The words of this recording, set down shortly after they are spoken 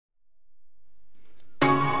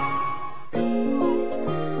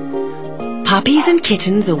Puppies and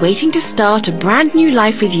kittens are waiting to start a brand new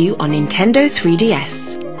life with you on Nintendo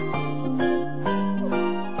 3DS.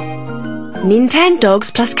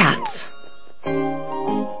 Nintendogs plus Cats.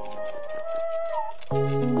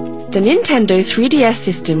 The Nintendo 3DS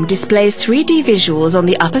system displays 3D visuals on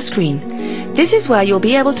the upper screen. This is where you'll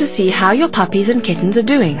be able to see how your puppies and kittens are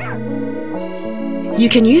doing. You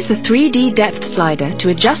can use the 3D depth slider to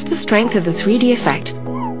adjust the strength of the 3D effect,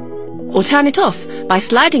 or turn it off by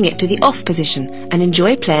sliding it to the off position and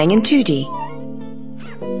enjoy playing in 2D.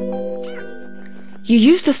 You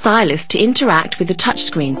use the stylus to interact with the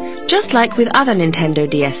touchscreen, just like with other Nintendo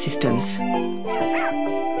DS systems.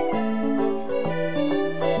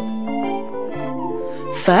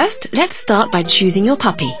 First, let's start by choosing your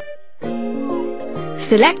puppy.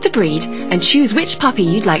 Select the breed and choose which puppy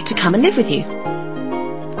you'd like to come and live with you.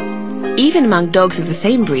 Even among dogs of the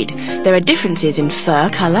same breed, there are differences in fur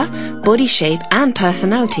colour, body shape and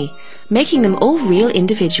personality, making them all real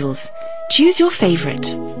individuals. Choose your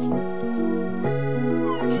favourite.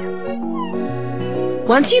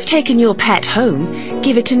 Once you've taken your pet home,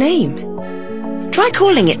 give it a name. Try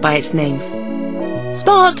calling it by its name.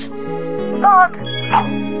 Spot! Spot!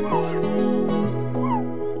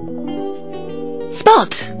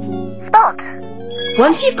 Spot! Spot!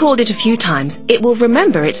 Once you've called it a few times, it will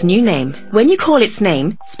remember its new name. When you call its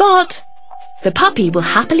name, Spot, the puppy will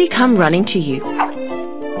happily come running to you.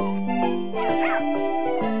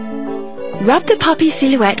 Rub the puppy's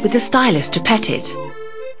silhouette with the stylus to pet it.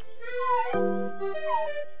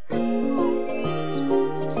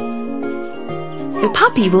 The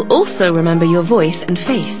puppy will also remember your voice and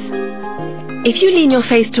face. If you lean your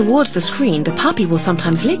face towards the screen, the puppy will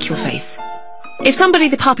sometimes lick your face. If somebody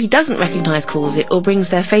the puppy doesn't recognise calls it or brings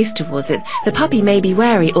their face towards it, the puppy may be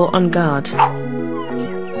wary or on guard.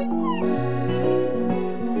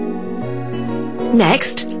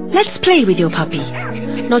 Next, let's play with your puppy.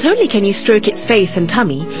 Not only can you stroke its face and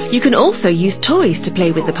tummy, you can also use toys to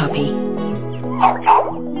play with the puppy.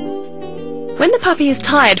 When the puppy is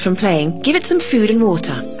tired from playing, give it some food and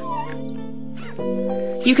water.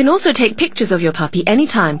 You can also take pictures of your puppy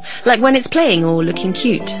anytime, like when it's playing or looking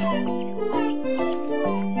cute.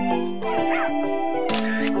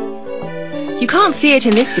 You can't see it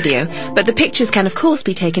in this video, but the pictures can of course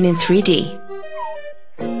be taken in 3D.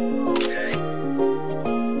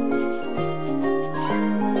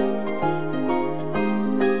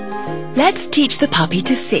 Let's teach the puppy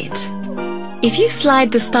to sit. If you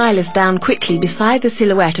slide the stylus down quickly beside the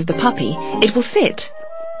silhouette of the puppy, it will sit.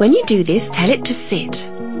 When you do this, tell it to sit.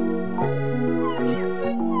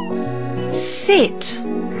 Sit.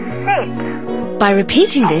 Sit. By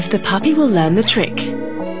repeating this, the puppy will learn the trick.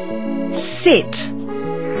 Sit.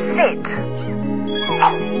 Sit.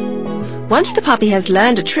 Once the puppy has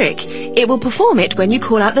learned a trick, it will perform it when you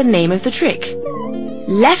call out the name of the trick.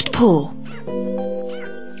 Left paw.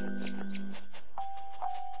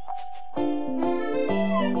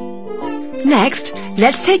 Next,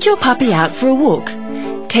 let's take your puppy out for a walk.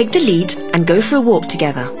 Take the lead and go for a walk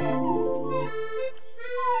together.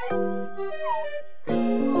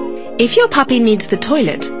 If your puppy needs the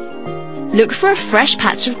toilet, look for a fresh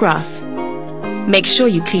patch of grass. Make sure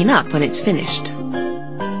you clean up when it's finished.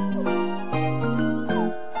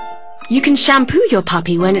 You can shampoo your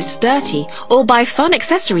puppy when it's dirty or buy fun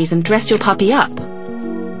accessories and dress your puppy up.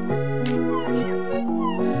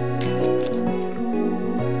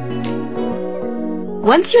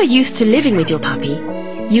 Once you are used to living with your puppy,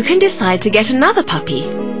 you can decide to get another puppy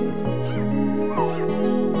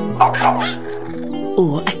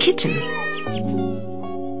or a kitten.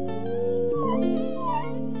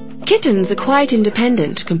 Kittens are quite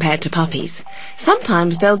independent compared to puppies.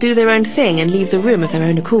 Sometimes they'll do their own thing and leave the room of their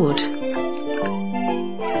own accord.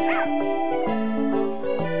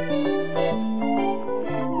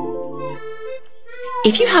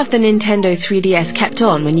 If you have the Nintendo 3DS kept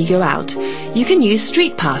on when you go out, you can use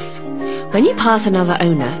Street Pass. When you pass another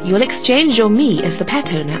owner, you'll exchange your Mii as the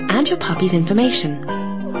pet owner and your puppy's information.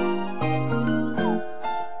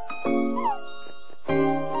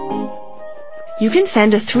 You can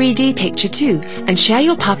send a 3D picture too and share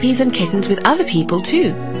your puppies and kittens with other people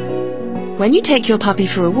too. When you take your puppy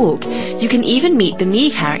for a walk, you can even meet the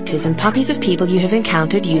Mii characters and puppies of people you have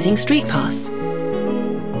encountered using Street Pass.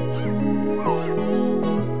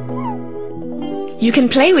 You can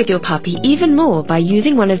play with your puppy even more by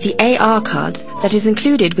using one of the AR cards that is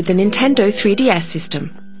included with the Nintendo 3DS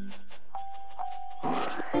system.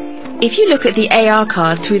 If you look at the AR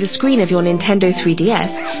card through the screen of your Nintendo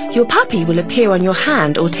 3DS, your puppy will appear on your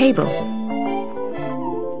hand or table.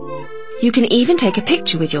 You can even take a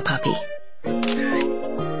picture with your puppy.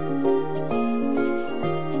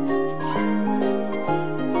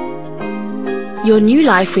 Your new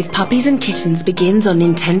life with puppies and kittens begins on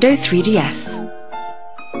Nintendo 3DS.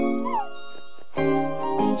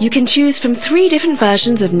 You can choose from 3 different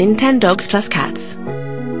versions of Nintendogs plus Cats.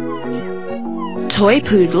 Toy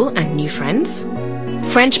Poodle and New Friends,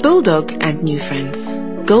 French Bulldog and New Friends,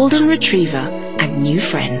 Golden Retriever and New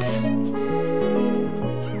Friends.